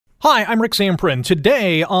Hi, I'm Rick Zamperin.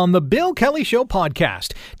 Today on the Bill Kelly Show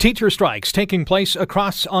podcast, teacher strikes taking place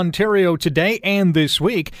across Ontario today and this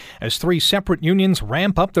week as three separate unions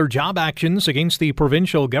ramp up their job actions against the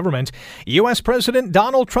provincial government. U.S. President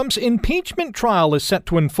Donald Trump's impeachment trial is set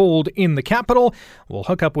to unfold in the Capitol. We'll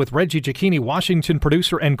hook up with Reggie Cecchini, Washington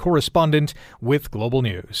producer and correspondent with Global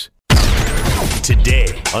News. Today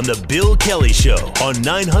on the Bill Kelly Show on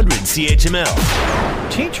 900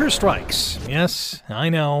 CHML. Teacher strikes. Yes, I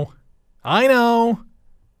know.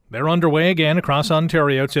 They're underway again across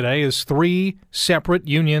Ontario today as three separate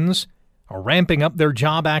unions are ramping up their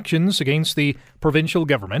job actions against the provincial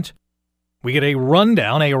government. We get a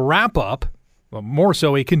rundown, a wrap-up, well, more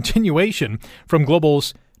so a continuation from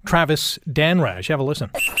Global's Travis Danraj. Have a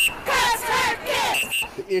listen.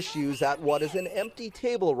 The issues at what is an empty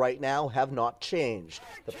table right now have not changed.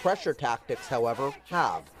 The pressure tactics, however,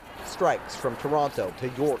 have. Strikes from Toronto to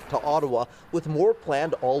York to Ottawa, with more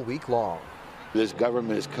planned all week long. This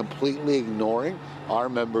government is completely ignoring our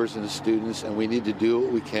members and students, and we need to do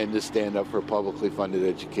what we can to stand up for publicly funded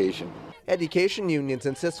education. Education unions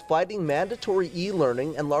insist fighting mandatory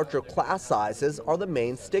e-learning and larger class sizes are the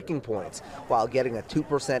main sticking points, while getting a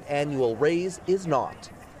 2% annual raise is not.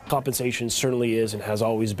 Compensation certainly is and has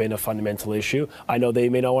always been a fundamental issue. I know they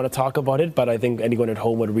may not want to talk about it, but I think anyone at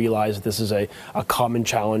home would realize that this is a common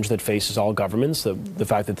challenge that faces all governments, the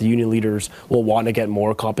fact that the union leaders will want to get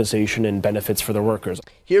more compensation and benefits for their workers.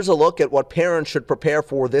 Here's a look at what parents should prepare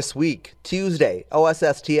for this week. Tuesday,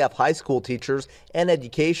 OSSTF high school teachers and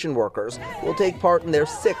education workers will take part in their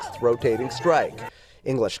 6th rotating strike.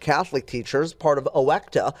 English Catholic teachers, part of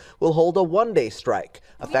OECTA, will hold a one-day strike,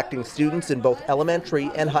 affecting students in both elementary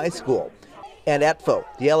and high school. And ETFO,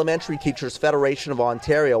 the Elementary Teachers Federation of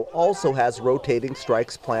Ontario, also has rotating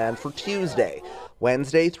strikes planned for Tuesday.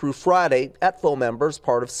 Wednesday through Friday, ETFO members,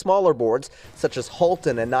 part of smaller boards such as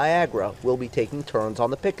Halton and Niagara, will be taking turns on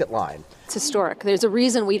the picket line. It's historic. There's a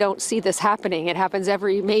reason we don't see this happening. It happens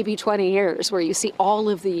every maybe 20 years where you see all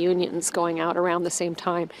of the unions going out around the same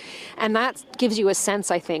time. And that gives you a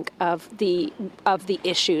sense, I think, of the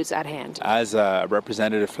issues at hand. As a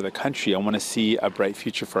representative for the country, I want to see a bright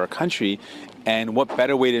future for our country. And what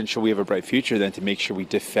better way to ensure we have a bright future than to make sure we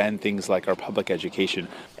defend things like our public education?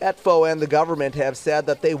 ETFO and the government have said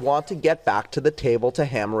that they want to get back to the table to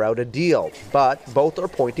hammer out a deal. But both are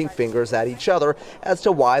pointing fingers at each other as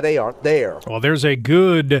to why they aren't there. Well, there's a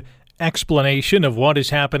good explanation of what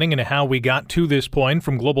is happening and how we got to this point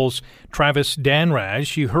from Global's Travis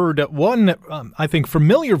Danraj. You heard one, I think,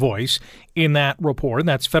 familiar voice in that report.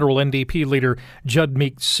 That's federal NDP leader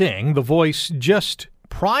Jagmeet Singh. The voice just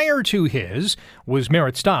prior to his was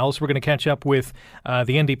Marit Stiles. We're going to catch up with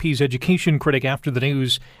the NDP's Education Critic after the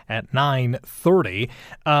news at 9:30.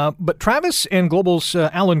 But Travis and Global's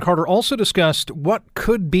Alan Carter also discussed what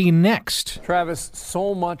could be next. Travis,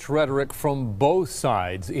 so much rhetoric from both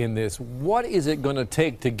sides in this. What is it going to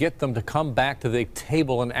take to get them to come back to the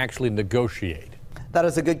table and actually negotiate? That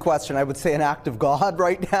is a good question. I would say an act of God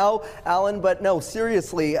right now, Alan, but no,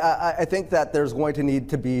 seriously, I think that there's going to need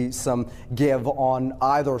to be some give on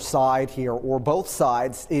either side here, or both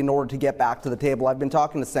sides, in order to get back to the table. I've been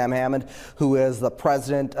talking to Sam Hammond, who is the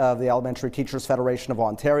president of the Elementary Teachers Federation of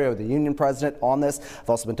Ontario, the union president, on this. I've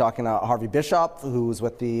also been talking to Harvey Bishop, who's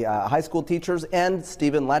with the high school teachers, and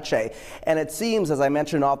Stephen Lecce. And it seems, as I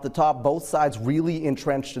mentioned off the top, both sides really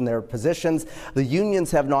entrenched in their positions. The unions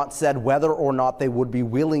have not said whether or not they would be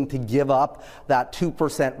willing to give up that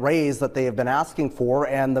 2% raise that they have been asking for,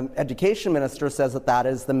 and the education minister says that that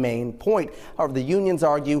is the main point. However, the unions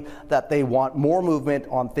argue that they want more movement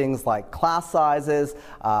on things like class sizes,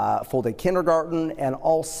 full-day kindergarten, and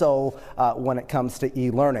also when it comes to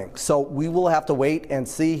e-learning. So we will have to wait and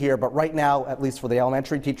see here, but right now, at least for the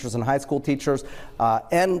elementary teachers and high school teachers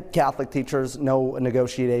and Catholic teachers, no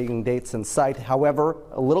negotiating dates in sight. However,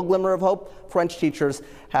 a little glimmer of hope, French teachers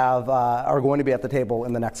are going to be at the table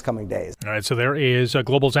in the next coming days. All right, so there is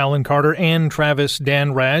Global's Alan Carter and Travis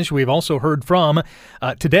Danraj. We've also heard from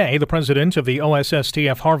today the president of the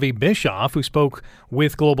OSSTF, Harvey Bishop, who spoke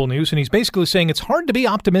with Global News, and he's basically saying it's hard to be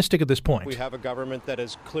optimistic at this point. We have a government that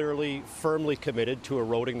is clearly, firmly committed to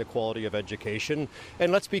eroding the quality of education.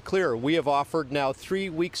 And let's be clear, we have offered now 3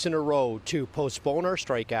 weeks in a row to postpone our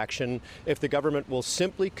strike action if the government will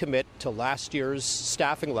simply commit to last year's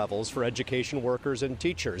staffing levels for education workers and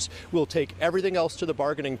teachers. We'll take everything else to the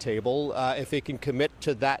bargaining table if they can commit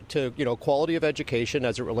to that, to quality of education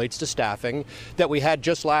as it relates to staffing that we had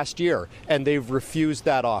just last year, and they've refused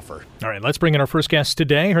that offer. All right, let's bring in our first guest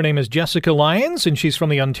today. Her name is Jessica Lyons, and she's from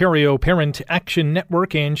the Ontario Parent Action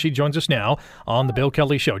Network, and she joins us now on the Bill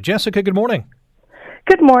Kelly Show. Jessica, good morning.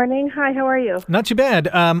 Good morning. Hi, how are you? Not too bad.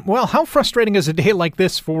 Well, how frustrating is a day like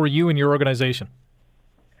this for you and your organization?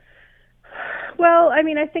 Well, I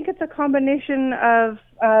mean, I think it's a combination of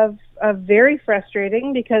very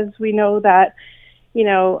frustrating because we know that,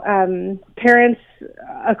 parents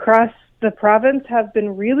across the province have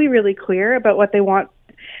been really, really clear about what they want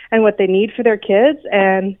and what they need for their kids.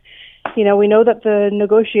 And, we know that the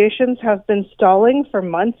negotiations have been stalling for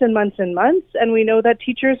months and months and months. And we know that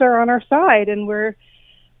teachers are on our side, and we're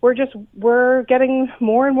getting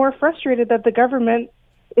more and more frustrated that the government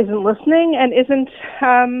isn't listening and isn't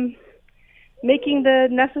making the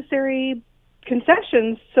necessary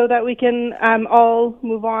concessions so that we can all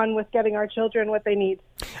move on with getting our children what they need.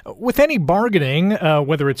 With any bargaining,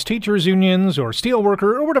 whether it's teachers' unions or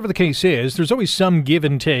steelworker or whatever the case is, there's always some give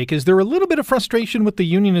and take. Is there a little bit of frustration with the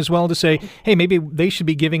union as well to say, hey, maybe they should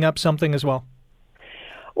be giving up something as well?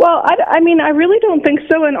 Well, I really don't think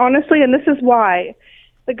so, and honestly, and this is why.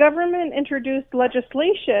 The government introduced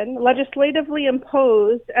legislatively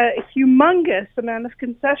imposed a humongous amount of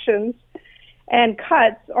concessions and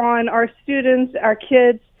cuts on our students, our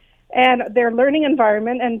kids, and their learning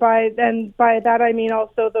environment, and by that I mean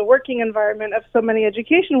also the working environment of so many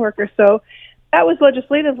education workers. So that was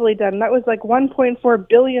legislatively done. That was like $1.4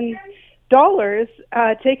 billion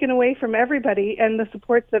taken away from everybody and the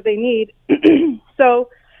supports that they need. So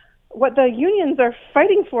what the unions are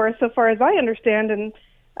fighting for, so far as I understand, and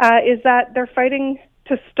is that they're fighting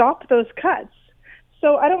to stop those cuts.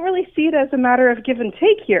 So I don't really see it as a matter of give and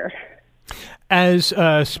take here. As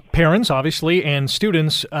parents, obviously, and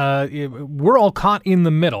students, we're all caught in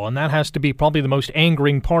the middle, and that has to be probably the most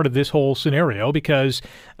angering part of this whole scenario because,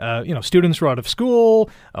 students are out of school.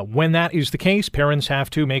 When that is the case, parents have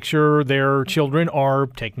to make sure their children are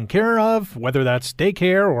taken care of, whether that's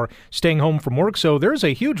daycare or staying home from work. So there's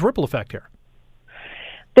a huge ripple effect here.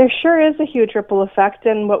 There sure is a huge ripple effect,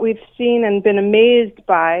 and what we've seen and been amazed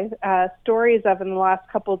by stories of in the last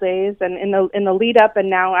couple of days and in the lead up and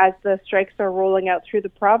now as the strikes are rolling out through the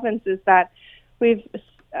province is that we've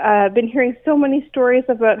been hearing so many stories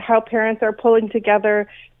about how parents are pulling together,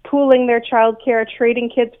 pooling their childcare, trading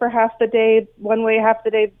kids for half the day, one way, half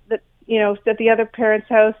the day that, at the other parent's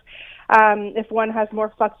house. If one has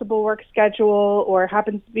more flexible work schedule or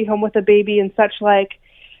happens to be home with a baby and such like.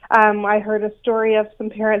 I heard a story of some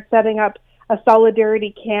parents setting up a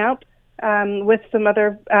solidarity camp with some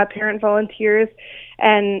other parent volunteers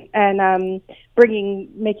and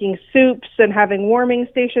making soups and having warming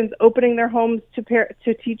stations, opening their homes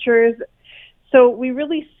to teachers. So we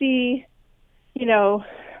really see,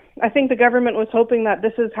 I think the government was hoping that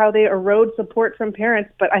this is how they erode support from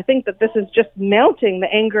parents, but I think that this is just mounting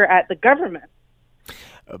the anger at the government.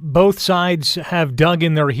 Both sides have dug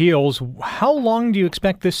in their heels. How long do you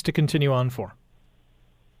expect this to continue on for?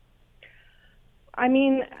 I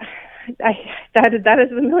mean, that is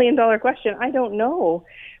the million-dollar question. I don't know.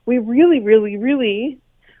 We really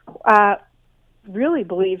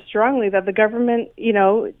believe strongly that the government,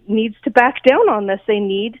 needs to back down on this. They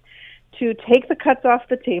need to take the cuts off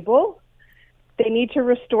the table. They need to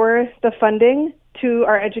restore the funding to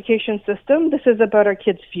our education system. This is about our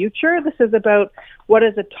kids' future. This is about what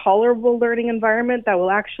is a tolerable learning environment that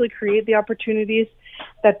will actually create the opportunities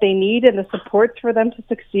that they need and the supports for them to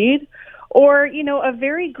succeed. Or, a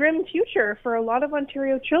very grim future for a lot of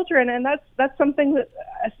Ontario children. And that's something that,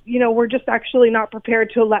 we're just actually not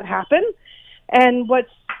prepared to let happen. And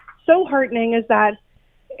what's so heartening is that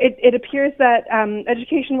it appears that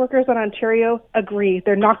education workers in Ontario agree.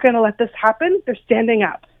 They're not going to let this happen. They're standing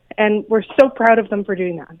up. And we're so proud of them for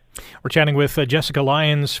doing that. We're chatting with Jessica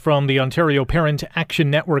Lyons from the Ontario Parent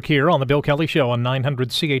Action Network here on The Bill Kelly Show on 900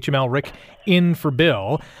 CHML. Rick in for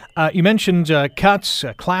Bill. You mentioned cuts,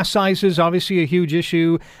 class sizes, obviously a huge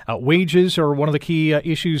issue. Wages are one of the key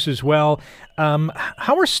issues as well.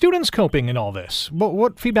 How are students coping in all this?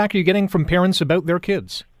 What feedback are you getting from parents about their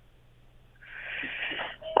kids?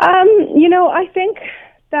 I think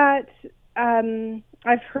that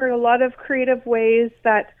I've heard a lot of creative ways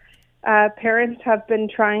that parents have been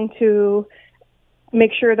trying to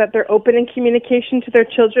make sure that they're open in communication to their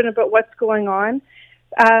children about what's going on.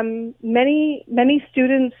 Many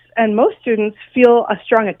students and most students feel a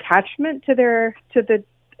strong attachment to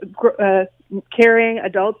the caring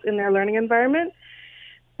adults in their learning environment.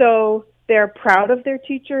 So they're proud of their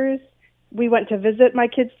teachers. We went to visit my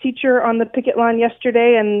kid's teacher on the picket line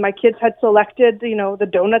yesterday, and my kids had selected, the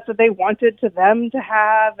donuts that they wanted to them to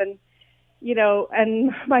have. And,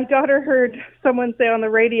 and my daughter heard someone say on the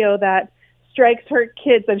radio that strikes hurt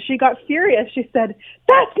kids, and she got furious. She said,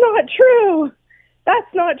 "That's not true.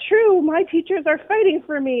 That's not true. My teachers are fighting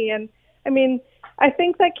for me." And I mean, I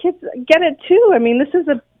think that kids get it too. I mean, this is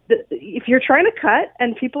if you're trying to cut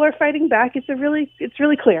and people are fighting back, it's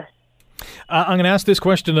really clear. I'm going to ask this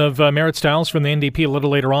question of Marit Stiles from the NDP a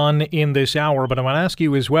little later on in this hour, but I want to ask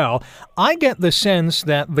you as well. I get the sense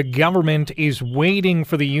that the government is waiting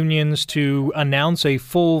for the unions to announce a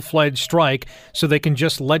full-fledged strike so they can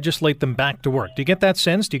just legislate them back to work. Do you get that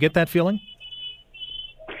sense? Do you get that feeling?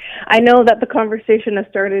 I know that the conversation has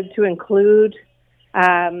started to include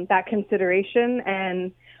that consideration,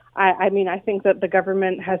 and I mean, I think that the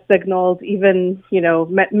government has signaled even,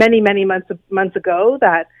 many months ago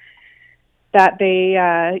that they,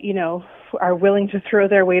 are willing to throw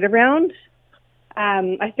their weight around.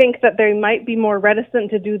 I think that they might be more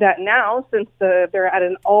reticent to do that now since they're at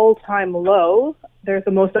an all-time low. They're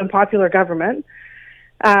the most unpopular government.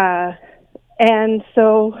 And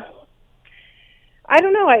so, I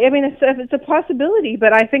don't know. I mean, it's a possibility,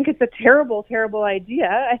 but I think it's a terrible, terrible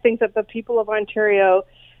idea. I think that the people of Ontario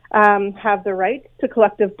have the right to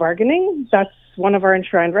collective bargaining. That's one of our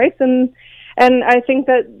enshrined rights. And I think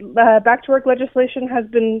that back-to-work legislation has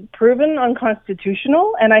been proven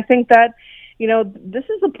unconstitutional, and I think that, this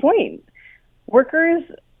is the point. Workers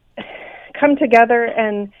come together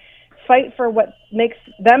and fight for what makes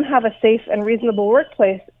them have a safe and reasonable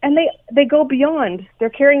workplace, and they go beyond. They're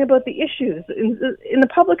caring about the issues. In the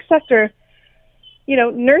public sector,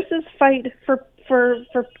 nurses fight for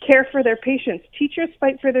care for their patients. Teachers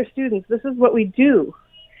fight for their students. This is what we do.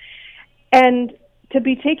 And to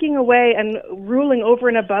be taking away and ruling over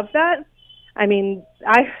and above that, I mean,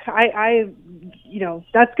 I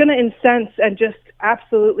that's going to incense and just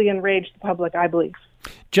absolutely enrage the public, I believe.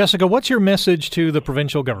 Jessica, what's your message to the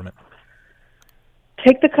provincial government?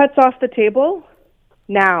 Take the cuts off the table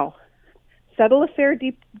now. Settle a fair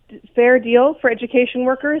deal for education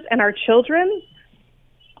workers and our children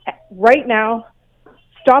right now.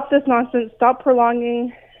 Stop this nonsense. Stop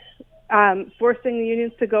prolonging, forcing the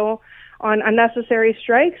unions to go on unnecessary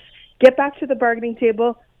strikes. Get back to the bargaining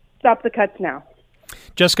table. Stop the cuts now.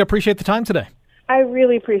 Jessica, appreciate the time today. I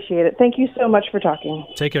really appreciate it. Thank you so much for talking.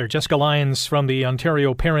 Take care. Jessica Lyons from the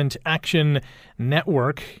Ontario Parent Action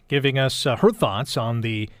Network giving us her thoughts on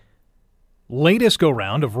the latest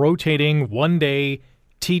go-round of rotating one-day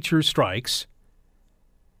teacher strikes.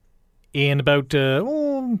 In about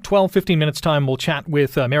 12-15 minutes' time, we'll chat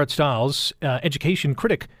with Marit Stiles, education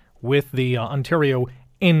critic with the Ontario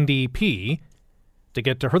NDP, to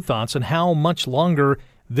get to her thoughts on how much longer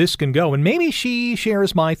this can go. And maybe she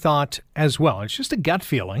shares my thought as well. It's just a gut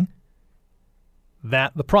feeling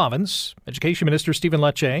that the province, Education Minister Stephen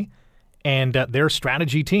Lecce, and their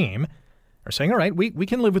strategy team are saying, all right, we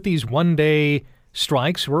can live with these one-day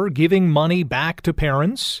strikes. We're giving money back to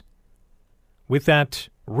parents with that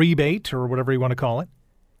rebate or whatever you want to call it.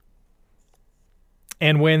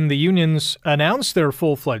 And when the unions announce their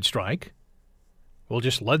full-fledged strike, we'll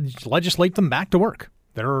just legislate them back to work.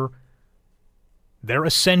 They're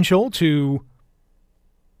essential to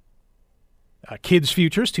kids'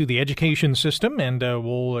 futures, to the education system, and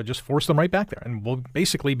we'll just force them right back there. And we'll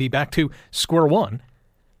basically be back to square one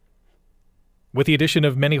with the addition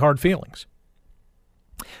of many hard feelings.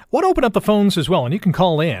 I want to open up the phones as well, and you can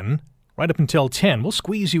call in right up until 10. We'll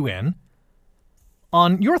squeeze you in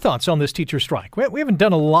on your thoughts on this teacher strike. We haven't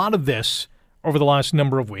done a lot of this over the last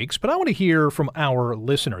number of weeks, but I want to hear from our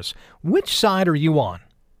listeners. Which side are you on?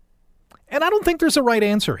 And I don't think there's a right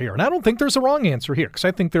answer here, and I don't think there's a wrong answer here, because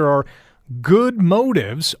I think there are good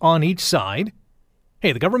motives on each side.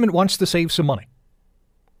 Hey, the government wants to save some money.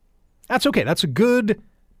 That's okay. That's a good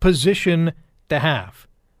position to have.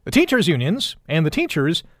 The teachers' unions and the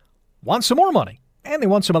teachers want some more money, and they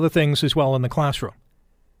want some other things as well in the classroom.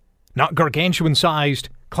 Not gargantuan-sized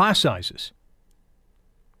class sizes.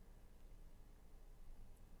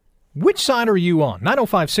 Which side are you on?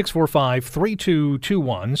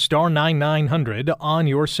 905-645-3221, star 9900 on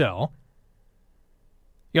your cell.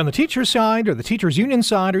 You on the teacher's side or the teachers' union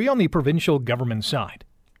side, or are you on the provincial government side?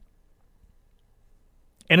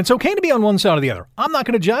 And it's okay to be on one side or the other. I'm not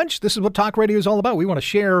going to judge. This is what talk radio is all about. We want to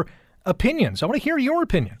share opinions. I want to hear your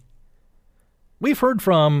opinion. We've heard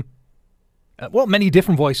from, many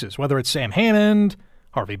different voices, whether it's Sam Hammond,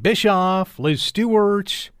 Harvey Bischoff, Liz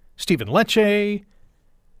Stewart, Stephen Lecce,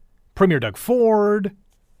 Premier Doug Ford,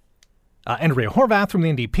 Andrea Horvath from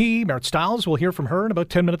the NDP, Marit Stiles. We'll hear from her in about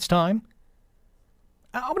 10 minutes' time.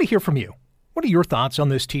 I want to hear from you. What are your thoughts on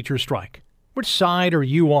this teacher strike? Which side are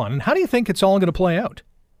you on? How do you think it's all going to play out?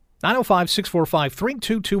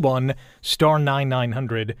 905-645-3221, star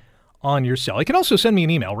 9900 on your cell. You can also send me an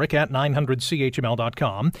email,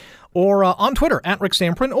 rick@900chml.com, or on Twitter, @Rick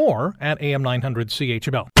Zamperin, or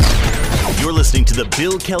 @AM900chml. You're listening to the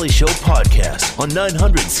Bill Kelly Show podcast on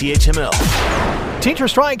 900 CHML. Teacher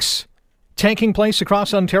strikes taking place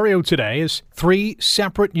across Ontario today as 3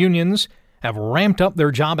 separate unions have ramped up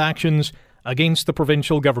their job actions against the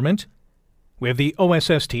provincial government. We have the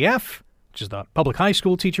OSSTF, which is the public high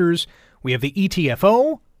school teachers. We have the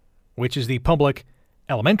ETFO, which is the public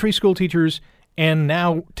elementary school teachers. And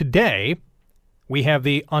now today, we have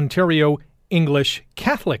the Ontario English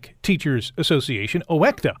Catholic Teachers Association,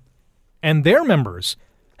 OECTA, and their members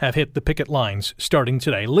have hit the picket lines starting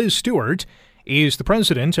today. Liz Stewart is the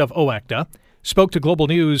president of OECTA, spoke to Global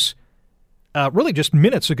News really just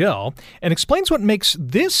minutes ago, and explains what makes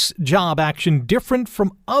this job action different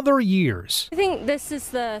from other years. I think this is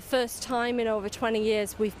the first time in over 20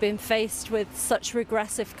 years we've been faced with such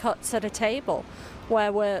regressive cuts at a table,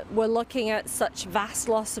 where we're looking at such vast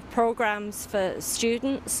loss of programs for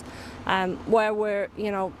students, where we're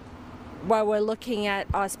looking at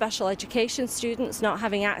our special education students not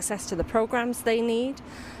having access to the programs they need,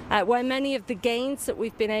 where many of the gains that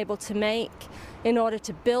we've been able to make in order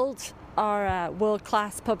to build our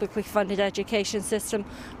world-class publicly funded education system,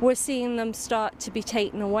 we're seeing them start to be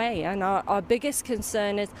taken away. And our biggest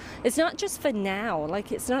concern is it's not just for now,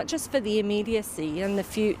 like it's not just for the immediacy and the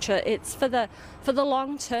future, it's for the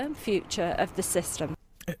long-term future of the system.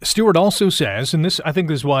 Stewart also says, and this I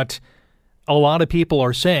think is what a lot of people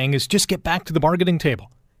are saying, is just get back to the bargaining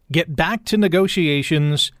table. Get back to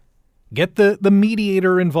negotiations, get the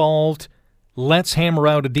mediator involved, let's hammer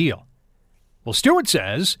out a deal. Well, Stewart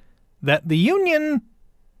says that the union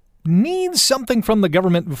needs something from the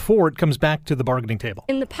government before it comes back to the bargaining table.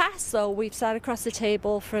 In the past, though, we've sat across the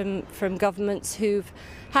table from governments who've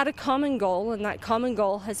had a common goal, and that common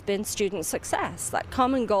goal has been student success. That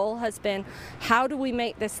common goal has been, how do we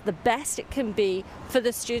make this the best it can be for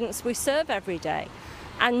the students we serve every day?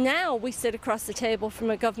 And now we sit across the table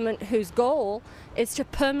from a government whose goal is to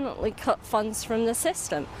permanently cut funds from the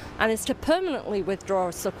system and is to permanently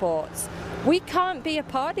withdraw supports. We can't be a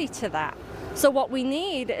party to that. So what we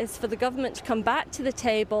need is for the government to come back to the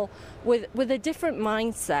table with a different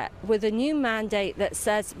mindset, with a new mandate that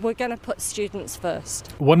says we're going to put students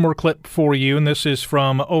first. One more clip for you, and this is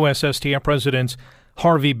from OSSTF President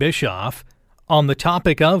Harvey Bischoff on the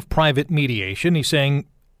topic of private mediation. He's saying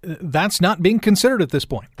that's not being considered at this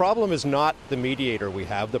point. The problem is not the mediator we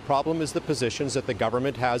have. The problem is the positions that the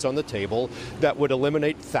government has on the table that would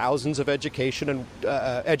eliminate thousands of education and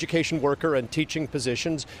education worker and teaching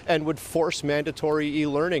positions and would force mandatory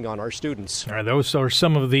e-learning on our students. All right, those are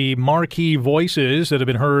some of the marquee voices that have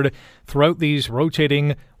been heard throughout these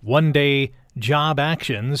rotating one-day job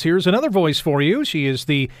actions. Here's another voice for you. She is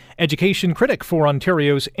the education critic for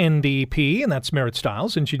Ontario's NDP, and that's Marit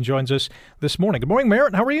Stiles, and she joins us this morning. Good morning,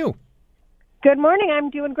 Marit. How are you? Good morning. I'm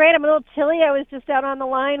doing great. I'm a little chilly. I was just out on the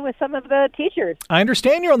line with some of the teachers. I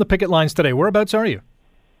understand you're on the picket lines today. Whereabouts are you?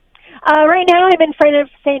 Right now I'm in front of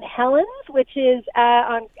St. Helens, which is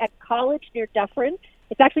at college near Dufferin.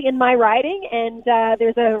 It's actually in my riding, and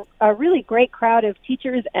there's a really great crowd of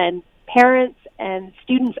teachers and parents and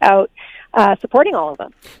students out supporting all of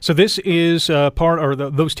them. So this is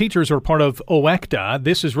those teachers are part of OECTA.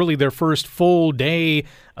 This is really their first full day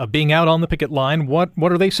of being out on the picket line. What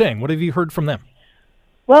are they saying? What have you heard from them?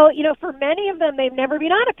 Well, for many of them, they've never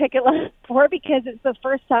been on a picket line before because it's the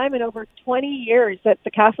first time in over 20 years that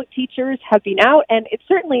the Catholic teachers have been out. And it's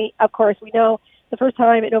certainly, of course, we know the first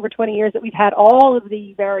time in over 20 years that we've had all of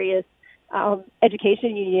the various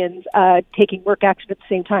education unions taking work action at the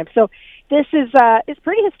same time. So this is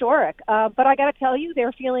pretty historic, but I got to tell you,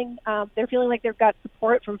 they're feeling like they've got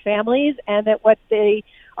support from families, and that what they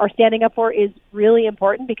are standing up for is really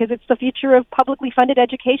important because it's the future of publicly funded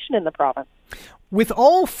education in the province. With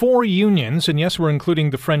all 4 unions, and yes, we're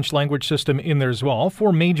including the French language system in there as well, all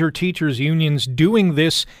 4 major teachers unions doing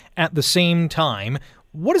this at the same time,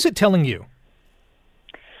 what is it telling you?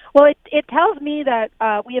 Well, it tells me that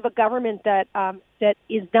we have a government that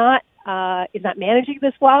is not managing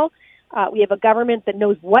this well. We have a government that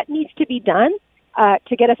knows what needs to be done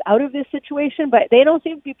to get us out of this situation, but they don't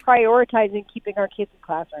seem to be prioritizing keeping our kids in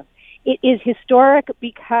classrooms. It is historic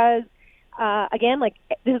because, again,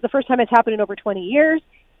 this is the first time it's happened in over 20 years,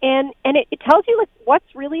 and it tells you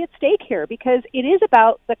what's really at stake here, because it is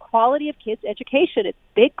about the quality of kids' education. It's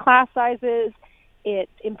big class sizes.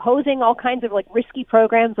 It's imposing all kinds of risky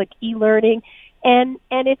programs like e-learning, and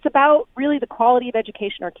it's about really the quality of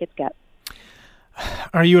education our kids get.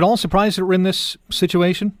 Are you at all surprised that we're in this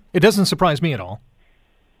situation? It doesn't surprise me at all.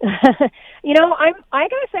 I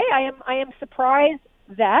gotta say I am surprised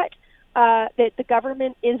that the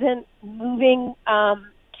government isn't moving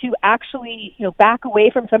to actually back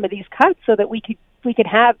away from some of these cuts so that we could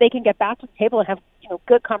they can get back to the table and have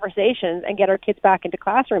good conversations and get our kids back into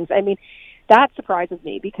classrooms. I mean, that surprises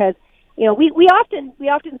me because we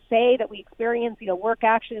often say that we experience work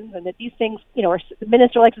actions and that these things the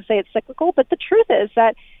minister likes to say it's cyclical, but the truth is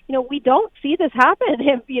that we don't see this happen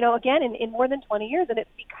again in more than 20 years, and it's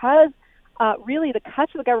because really the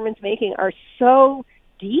cuts the government's making are so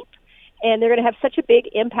deep, and they're going to have such a big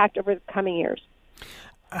impact over the coming years.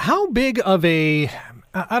 How big of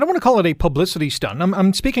I don't want to call it a publicity stunt.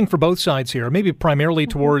 I'm speaking for both sides here, maybe primarily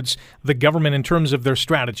towards the government in terms of their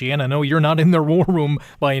strategy, and I know you're not in their war room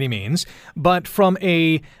by any means, but from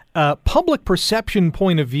a public perception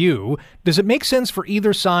point of view, does it make sense for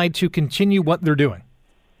either side to continue what they're doing?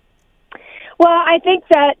 Well, I think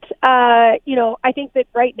that I think that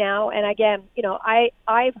right now, and again, I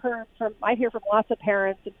hear from lots of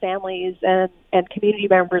parents and families and community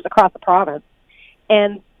members across the province,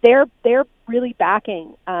 and they're really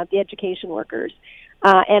backing the education workers,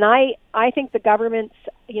 and I think the government's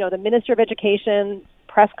the Minister of Education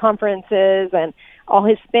press conferences and all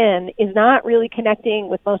his spin is not really connecting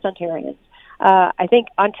with most Ontarians. I think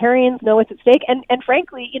Ontarians know what's at stake, and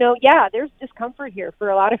frankly, there's discomfort here for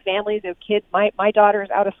a lot of families of kids. My daughter's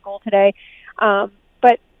out of school today,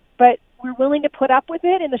 but we're willing to put up with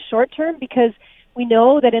it in the short term because we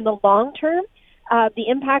know that in the long term, the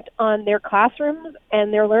impact on their classrooms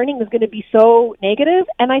and their learning is going to be so negative,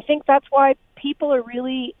 and I think that's why people are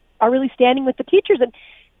really standing with the teachers. And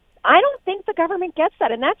I don't think the government gets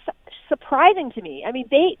that, and that's surprising to me. I mean,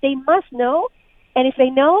 they must know. And if they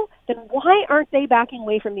know, then why aren't they backing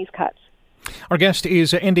away from these cuts? Our guest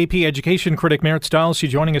is NDP Education Critic Marit Stiles.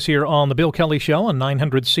 She's joining us here on The Bill Kelly Show on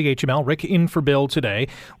 900 CHML. Rick in for Bill today.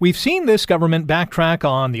 We've seen this government backtrack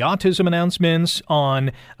on the autism announcements,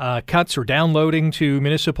 on cuts or downloading to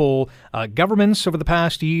municipal governments over the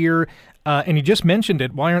past year. And you just mentioned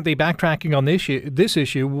it. Why aren't they backtracking on this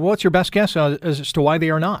issue? What's your best guess as to why they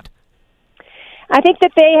are not? I think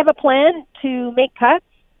that they have a plan to make cuts.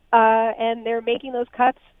 And they're making those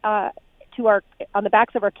cuts on the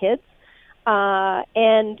backs of our kids,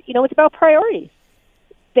 and it's about priorities.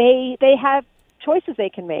 They have choices they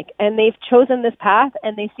can make, and they've chosen this path,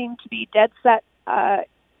 and they seem to be dead set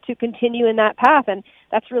to continue in that path, and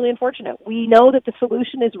that's really unfortunate. We know that the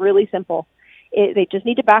solution is really simple. They just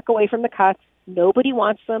need to back away from the cuts. Nobody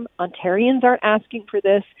wants them. Ontarians aren't asking for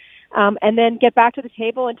this. And then get back to the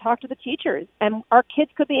table and talk to the teachers. And our kids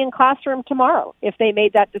could be in classroom tomorrow if they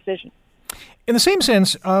made that decision. In the same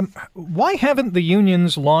sense, why haven't the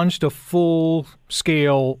unions launched a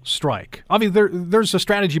full-scale strike? Obviously, there's a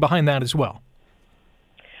strategy behind that as well.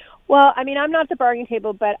 Well, I mean, I'm not at the bargaining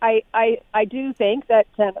table, but I do think that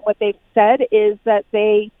what they've said is that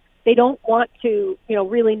they don't want to,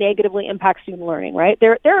 really negatively impact student learning, right?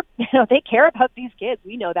 They care about these kids.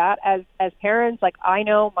 We know that as parents. Like, I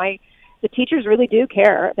know the teachers really do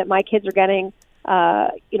care that my kids are getting,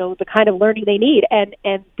 the kind of learning they need.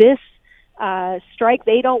 And this strike,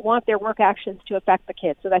 they don't want their work actions to affect the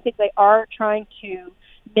kids. So I think they are trying to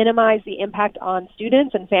minimize the impact on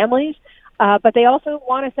students and families. But they also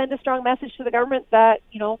want to send a strong message to the government that,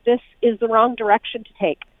 this is the wrong direction to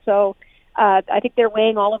take. So I think they're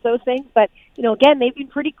weighing all of those things. But, again, they've been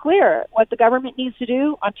pretty clear what the government needs to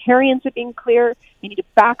do. Ontarians have been clear. They need to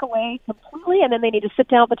back away completely, and then they need to sit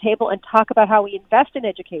down at the table and talk about how we invest in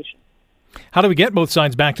education. How do we get both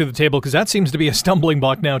sides back to the table? Because that seems to be a stumbling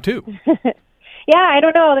block now, too. Yeah, I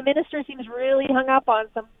don't know. The minister seems really hung up on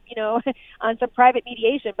some, on some private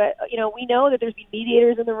mediation. But, we know that there's been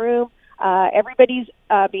mediators in the room. Everybody's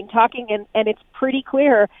been talking, and it's pretty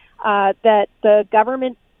clear that the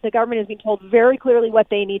government has been told very clearly what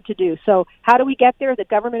they need to do. So how do we get there? The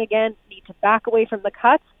government, again, needs to back away from the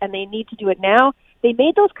cuts, and they need to do it now. They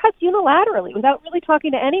made those cuts unilaterally without really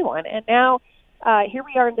talking to anyone, and now here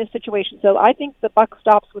we are in this situation. So I think the buck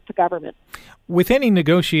stops with the government. With any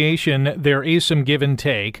negotiation, there is some give and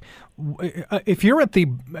take. If you're at the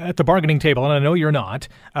bargaining table, and I know you're not,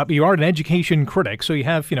 but you are an education critic, so you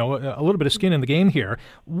have a little bit of skin in the game here.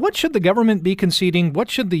 What should the government be conceding? What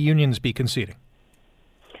should the unions be conceding?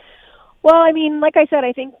 Well, I mean, like I said,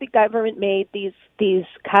 I think the government made these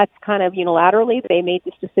cuts kind of unilaterally. They made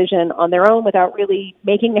this decision on their own without really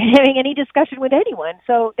having any discussion with anyone.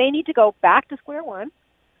 So they need to go back to square one,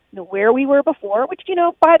 where we were before, which,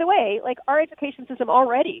 by the way, like our education system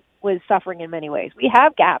already was suffering in many ways. We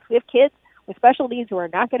have gaps. We have kids with special needs who are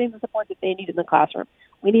not getting the support that they need in the classroom.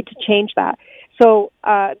 We need to change that. So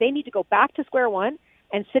they need to go back to square one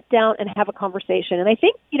and sit down and have a conversation. And I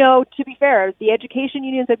think, to be fair, the education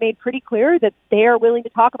unions have made pretty clear that they are willing to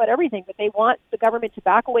talk about everything, but they want the government to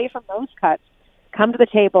back away from those cuts come to the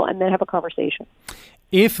table, and then have a conversation.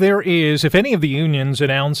 If any of the unions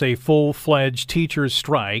announce a full-fledged teachers'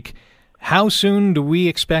 strike, how soon do we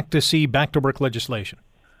expect to see back-to-work legislation?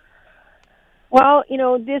 Well,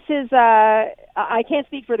 this is, I can't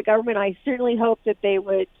speak for the government. I certainly hope that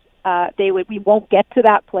we won't get to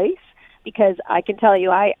that place, because I can tell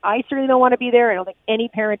you, I certainly don't want to be there. I don't think any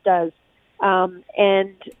parent does.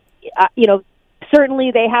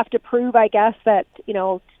 Certainly they have to prove, I guess, that,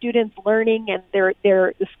 students learning and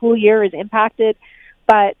the school year is impacted.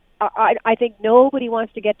 But I think nobody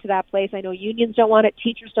wants to get to that place. I know unions don't want it.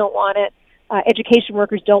 Teachers don't want it. Education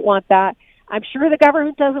workers don't want that. I'm sure the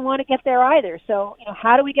government doesn't want to get there either. So,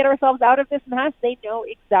 how do we get ourselves out of this mess? They know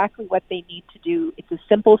exactly what they need to do. It's a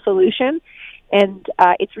simple solution. And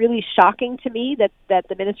it's really shocking to me that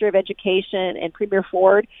the Minister of Education and Premier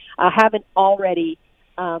Ford haven't already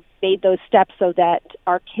made those steps so that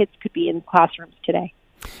our kids could be in classrooms today.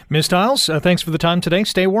 Ms. Stiles, thanks for the time today.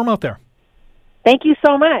 Stay warm out there. Thank you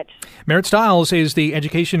so much. Marit Stiles is the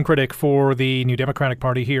education critic for the New Democratic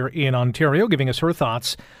Party here in Ontario, giving us her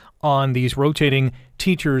thoughts on these rotating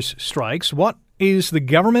teachers' strikes. What is the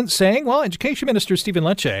government saying? Well, Education Minister Stephen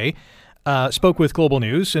Lecce spoke with Global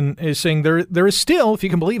News and is saying there is still, if you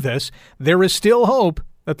can believe this, there is still hope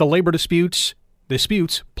that the labor disputes,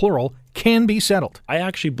 plural, can be settled. I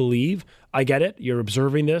actually believe, I get it, you're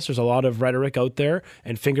observing this, there's a lot of rhetoric out there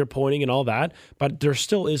and finger pointing and all that, but there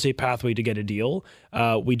still is a pathway to get a deal.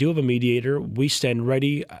 We do have a mediator. We stand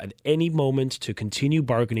ready at any moment to continue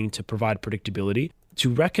bargaining to provide predictability, to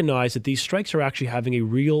recognize that these strikes are actually having a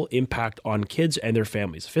real impact on kids and their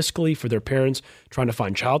families. Fiscally, for their parents trying to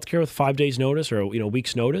find childcare with 5 days notice or a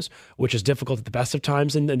week's notice, which is difficult at the best of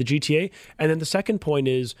times in the GTA. And then the second point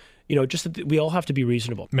is, just that we all have to be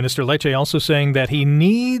reasonable. Minister Lecce also saying that he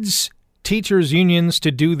needs teachers' unions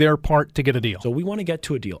to do their part to get a deal. So we want to get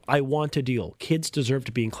to a deal. I want a deal. Kids deserve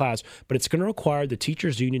to be in class, but it's going to require the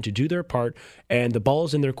teachers' union to do their part, and the ball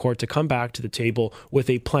is in their court to come back to the table with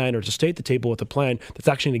a plan, or to stay at the table with a plan that's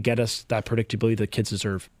actually going to get us that predictability that kids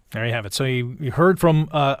deserve. There you have it. So you heard from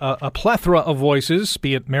a plethora of voices,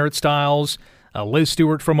 be it Marit Stiles, Liz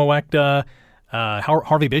Stewart from OECTA,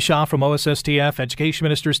 Harvey Bischoff from OSSTF, Education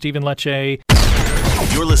Minister Stephen Lecce.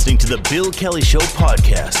 You're listening to the Bill Kelly Show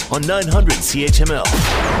podcast on 900 CHML.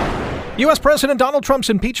 U.S. President Donald Trump's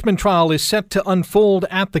impeachment trial is set to unfold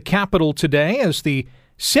at the Capitol today as the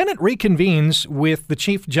Senate reconvenes with the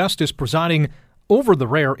Chief Justice presiding over the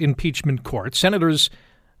rare impeachment court. Senators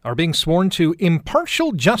are being sworn to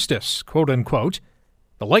impartial justice, quote unquote.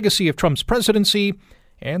 The legacy of Trump's presidency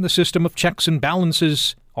and the system of checks and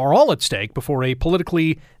balances are all at stake before a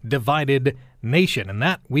politically divided nation. And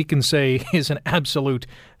that, we can say, is an absolute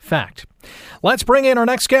fact. Let's bring in our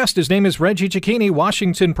next guest. His name is Reggie Cecchini,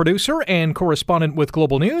 Washington producer and correspondent with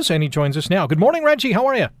Global News, and he joins us now. Good morning, Reggie. How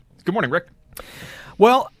are you? Good morning, Rick.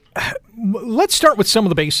 Well, let's start with some of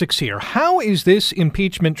the basics here. How is this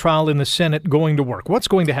impeachment trial in the Senate going to work? What's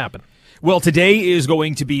going to happen? Well, today is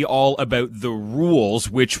going to be all about the rules,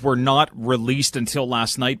 which were not released until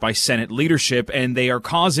last night by Senate leadership, and they are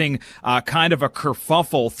causing kind of a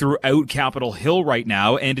kerfuffle throughout Capitol Hill right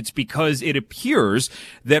now, and it's because it appears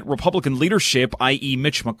that Republican leadership, i.e.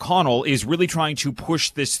 Mitch McConnell, is really trying to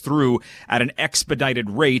push this through at an expedited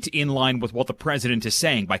rate in line with what the president is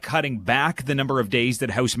saying by cutting back the number of days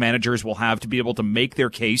that House managers will have to be able to make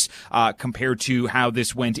their case compared to how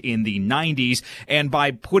this went in the 90s, and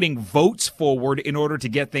by putting votes forward in order to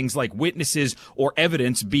get things like witnesses or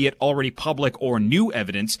evidence, be it already public or new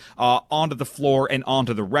evidence, onto the floor and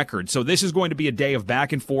onto the record. So this is going to be a day of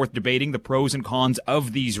back and forth debating the pros and cons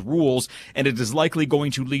of these rules, and it is likely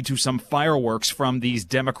going to lead to some fireworks from these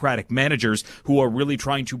Democratic managers who are really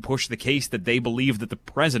trying to push the case that they believe that the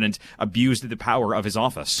president abused the power of his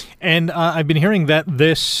office. And I've been hearing that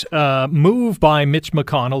this move by Mitch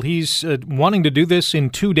McConnell, he's wanting to do this in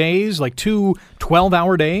 2 days, like 2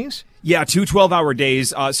 12-hour days? Yeah, 2 12-hour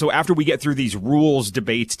days. So after we get through these rules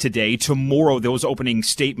debates today, tomorrow those opening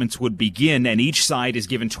statements would begin, and each side is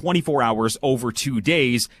given 24 hours over 2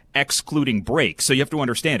 days, excluding breaks. So you have to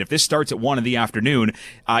understand, if this starts at 1 in the afternoon,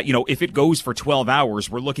 if it goes for 12 hours,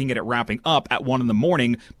 we're looking at it wrapping up at 1 in the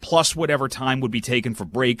morning, plus whatever time would be taken for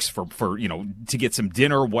breaks, for to get some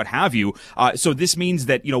dinner, what have you. So this means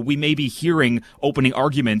that, we may be hearing opening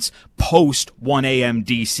arguments post 1 a.m.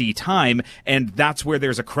 DC time, and that's where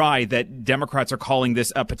there's a cry that Democrats are calling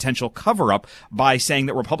this a potential cover-up by saying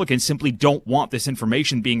that Republicans simply don't want this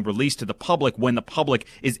information being released to the public when the public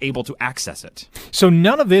is able to access it. So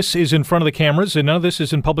none of this is in front of the cameras and none of this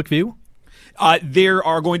is in public view? There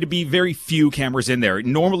are going to be very few cameras in there.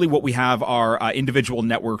 Normally what we have are individual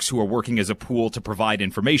networks who are working as a pool to provide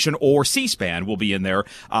information, or C-SPAN will be in there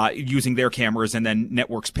using their cameras, and then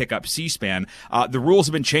networks pick up C-SPAN. The rules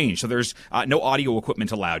have been changed, so there's no audio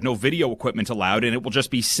equipment allowed, no video equipment allowed, and it will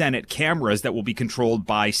just be Senate cameras that will be controlled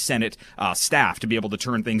by Senate staff to be able to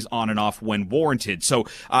turn things on and off when warranted. So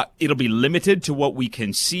it'll be limited to what we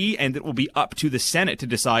can see, and it will be up to the Senate to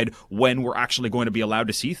decide when we're actually going to be allowed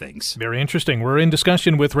to see things. Very interesting. We're in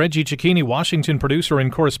discussion with Reggie Cecchini, Washington producer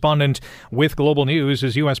and correspondent with Global News,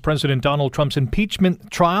 as U.S. President Donald Trump's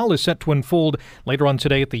impeachment trial is set to unfold later on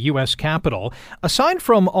today at the U.S. Capitol. Aside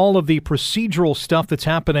from all of the procedural stuff that's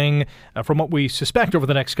happening from what we suspect over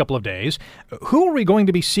the next couple of days, who are we going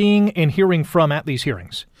to be seeing and hearing from at these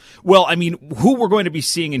hearings? Well, I mean, who we're going to be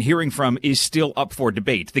seeing and hearing from is still up for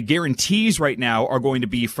debate. The guarantees right now are going to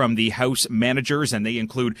be from the House managers, and they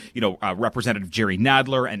include, Representative Jerry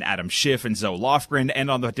Nadler and Adam Schiff and Zoe Lofgren. And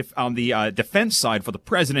on the defense side for the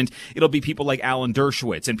president, it'll be people like Alan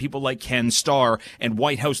Dershowitz and people like Ken Starr and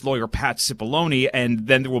White House lawyer Pat Cipollone. And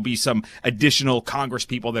then there will be some additional Congress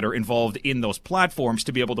people that are involved in those platforms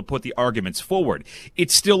to be able to put the arguments forward.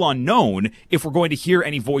 It's still unknown if we're going to hear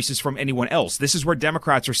any voices from anyone else. This is where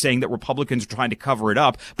Democrats are saying that Republicans are trying to cover it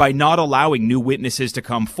up by not allowing new witnesses to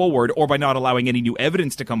come forward, or by not allowing any new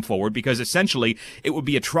evidence to come forward, because essentially it would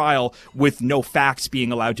be a trial with no facts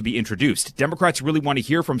being allowed to be introduced. Democrats really want to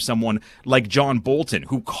hear from someone like John Bolton,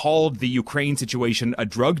 who called the Ukraine situation a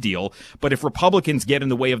drug deal. But if Republicans get in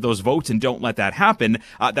the way of those votes and don't let that happen,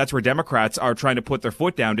 that's where Democrats are trying to put their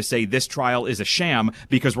foot down to say this trial is a sham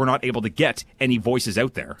because we're not able to get any voices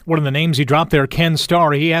out there. One of the names he dropped there, Ken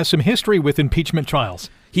Starr, he has some history with impeachment trials.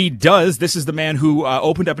 He does. This is the man who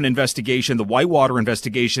opened up an investigation, the Whitewater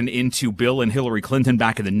investigation, into Bill and Hillary Clinton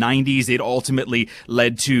back in the 90s. It ultimately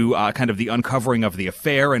led to kind of the uncovering of the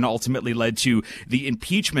affair, and ultimately led to the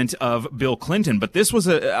impeachment of Bill Clinton. But this was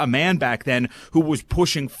a man back then who was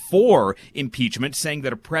pushing for impeachment, saying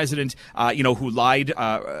that a president, who lied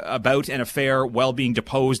about an affair while being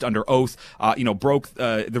deposed under oath, broke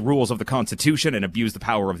the rules of the Constitution and abused the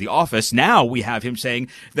power of the office. Now we have him saying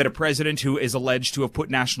that a president who is alleged to have put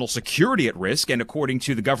national security at risk, and according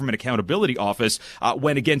to the Government Accountability Office,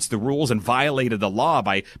 went against the rules and violated the law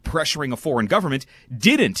by pressuring a foreign government,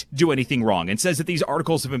 didn't do anything wrong, and says that these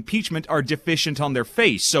articles of impeachment are deficient on their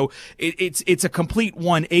face. So it's a complete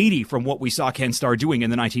 180 from what we saw Ken Starr doing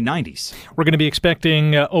in the 1990s. We're going to be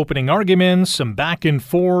expecting opening arguments, some back and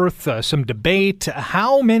forth, some debate.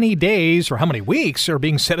 How many days or how many weeks are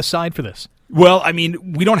being set aside for this? Well, I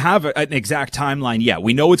mean, we don't have an exact timeline yet.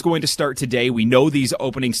 We know it's going to start today. We know these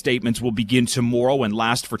opening statements will begin tomorrow and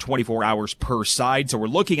last for 24 hours per side. So we're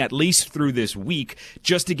looking at least through this week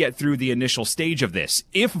just to get through the initial stage of this.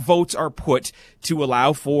 If votes are put to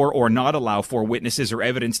allow for or not allow for witnesses or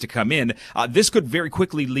evidence to come in, this could very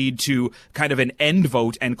quickly lead to kind of an end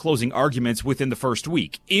vote and closing arguments within the first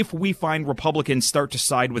week. If we find Republicans start to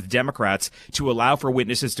side with Democrats to allow for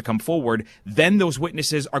witnesses to come forward, then those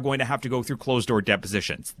witnesses are going to have to go through closed-door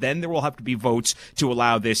depositions. Then there will have to be votes to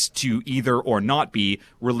allow this to either or not be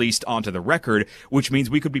released onto the record, which means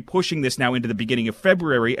we could be pushing this now into the beginning of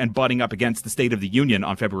February and butting up against the State of the Union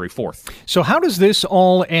on February 4th. So how does this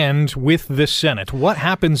all end with the Senate? What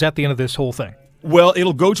happens at the end of this whole thing? Well,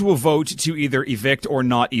 it'll go to a vote to either evict or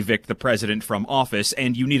not evict the president from office,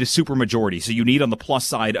 and you need a supermajority. So you need on the plus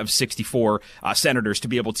side of 64 senators to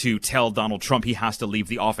be able to tell Donald Trump he has to leave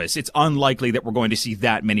the office. It's unlikely that we're going to see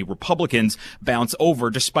that many Republicans bounce over,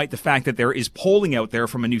 despite the fact that there is polling out there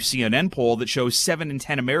from a new CNN poll that shows 7 in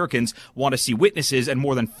 10 Americans want to see witnesses, and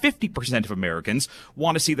more than 50% of Americans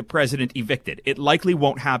want to see the president evicted. It likely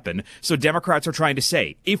won't happen. So Democrats are trying to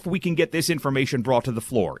say, if we can get this information brought to the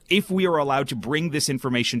floor, if we are allowed to bring this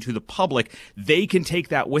information to the public, they can take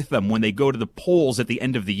that with them when they go to the polls at the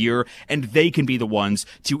end of the year, and they can be the ones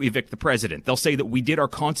to evict the president. They'll say that we did our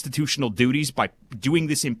constitutional duties by doing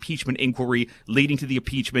this impeachment inquiry, leading to the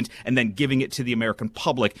impeachment, and then giving it to the American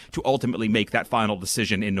public to ultimately make that final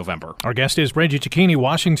decision in November. Our guest is Reggie Cecchini,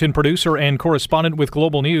 Washington producer and correspondent with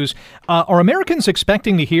Global News. Are Americans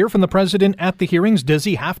expecting to hear from the president at the hearings? Does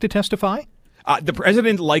he have to testify? The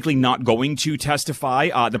president likely not going to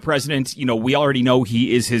testify. The president, we already know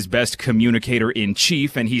he is his best communicator in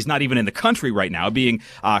chief, and he's not even in the country right now, being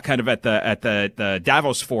kind of at the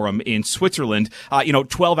Davos Forum in Switzerland.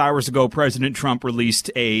 12 hours ago, President Trump released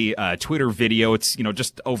a Twitter video. It's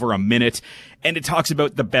just over a minute, and it talks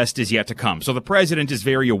about the best is yet to come. So the president is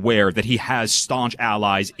very aware that he has staunch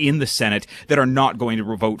allies in the Senate that are not going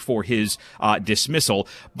to vote for his dismissal.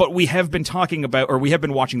 But we have been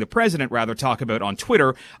watching the president rather talk about on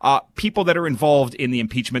Twitter people that are involved in the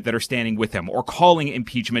impeachment that are standing with him, or calling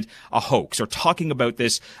impeachment a hoax, or talking about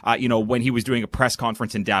this, when he was doing a press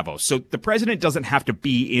conference in Davos. So the president doesn't have to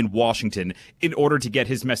be in Washington in order to get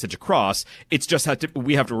his message across. It's just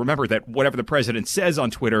we have to remember that whatever the president says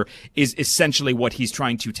on Twitter is essentially what he's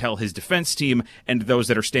trying to tell his defense team and those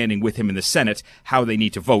that are standing with him in the Senate how they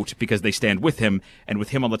need to vote, because they stand with him, and with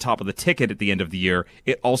him on the top of the ticket at the end of the year,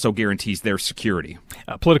 it also guarantees their security.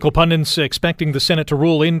 Political pundits expecting the Senate to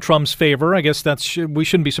rule in Trump's favor. I guess we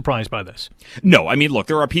shouldn't be surprised by this. No, I mean, look,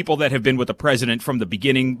 there are people that have been with the president from the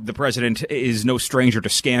beginning. The president is no stranger to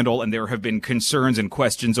scandal, and there have been concerns and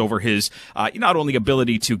questions over his not only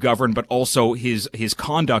ability to govern, but also his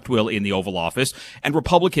conduct will in the Oval Office. And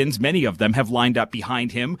Republicans, many of them, have lined up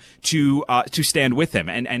behind him to stand with him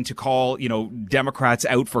and to call Democrats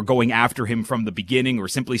out for going after him from the beginning, or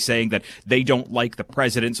simply saying that they don't like the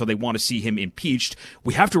president, so they want to see him impeached.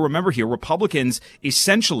 We have to remember here, Republicans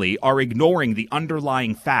essentially are ignoring the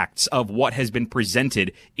underlying facts of what has been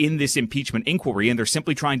presented in this impeachment inquiry, and they're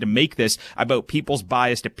simply trying to make this about people's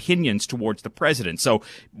biased opinions towards the president. So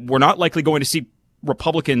we're not likely going to see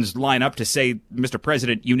Republicans line up to say, Mr.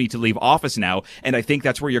 President, you need to leave office now. And I think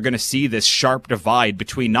that's where you're going to see this sharp divide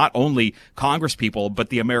between not only Congress people, but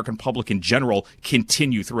the American public in general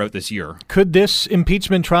continue throughout this year. Could this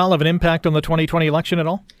impeachment trial have an impact on the 2020 election at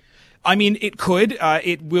all? I mean, it could.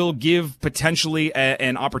 It will give potentially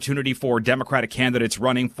an opportunity for Democratic candidates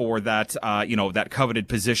running for that, that coveted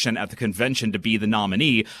position at the convention to be the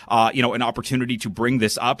nominee, an opportunity to bring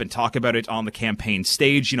this up and talk about it on the campaign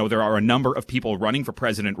stage. There are a number of people running for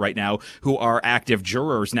president right now who are active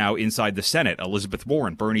jurors now inside the Senate. Elizabeth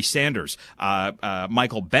Warren, Bernie Sanders,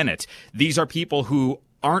 Michael Bennet. These are people who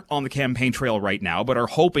aren't on the campaign trail right now, but are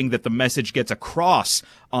hoping that the message gets across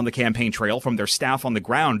on the campaign trail from their staff on the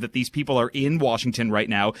ground that these people are in Washington right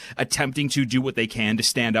now attempting to do what they can to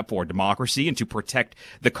stand up for democracy and to protect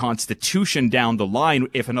the Constitution down the line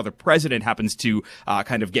if another president happens to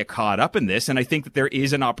kind of get caught up in this. And I think that there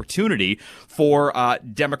is an opportunity for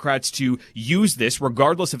Democrats to use this,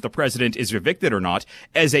 regardless if the president is evicted or not,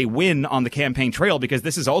 as a win on the campaign trail, because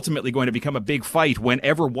this is ultimately going to become a big fight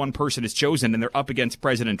whenever one person is chosen and they're up against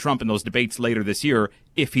President Trump in those debates later this year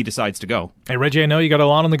if he decides to go. Hey, Reggie, I know you got a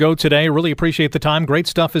lot on the go today. Really appreciate the time. Great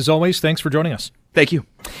stuff as always. Thanks for joining us. Thank you.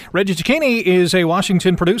 Reggie Cecchini is a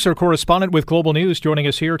Washington producer, correspondent with Global News, joining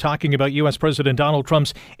us here talking about U.S. President Donald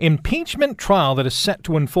Trump's impeachment trial that is set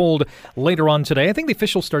to unfold later on today. I think the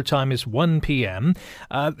official start time is 1 p.m.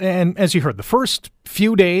 And as you heard, the first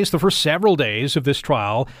several days of this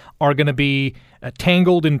trial are going to be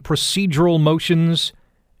tangled in procedural motions,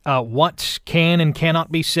 what can and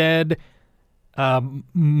cannot be said.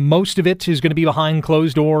 Most of it is going to be behind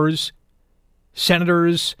closed doors.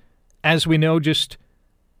 Senators, as we know, just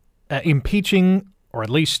impeaching, or at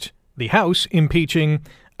least the House impeaching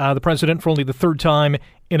the president for only the third time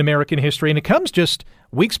in American history. And it comes just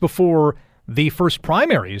weeks before the first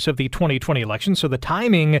primaries of the 2020 election, so the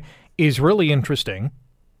timing is really interesting.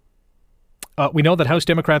 We know that House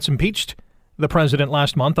Democrats impeached the president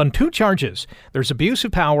last month on 2 charges. There's abuse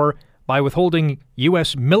of power by withholding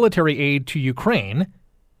U.S. military aid to Ukraine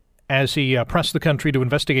as he pressed the country to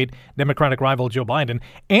investigate Democratic rival Joe Biden,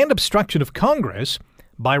 and obstruction of Congress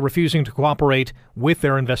by refusing to cooperate with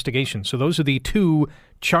their investigation. So those are the 2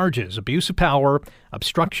 charges: abuse of power,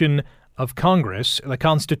 obstruction of Congress. The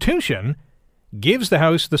Constitution gives the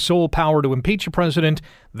House the sole power to impeach a president.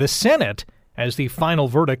 The Senate has the final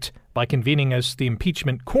verdict by convening as the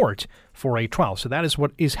impeachment court for a trial. So that is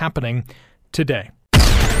what is happening today.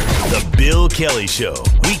 The Bill Kelly Show,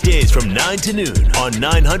 weekdays from 9 to noon on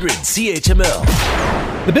 900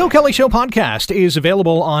 CHML. The Bill Kelly Show podcast is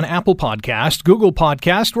available on Apple Podcast, Google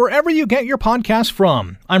Podcast, wherever you get your podcasts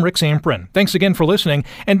from. I'm Rick Zamperin. Thanks again for listening,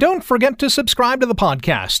 and don't forget to subscribe to the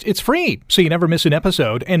podcast. It's free, so you never miss an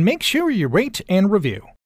episode, and make sure you rate and review.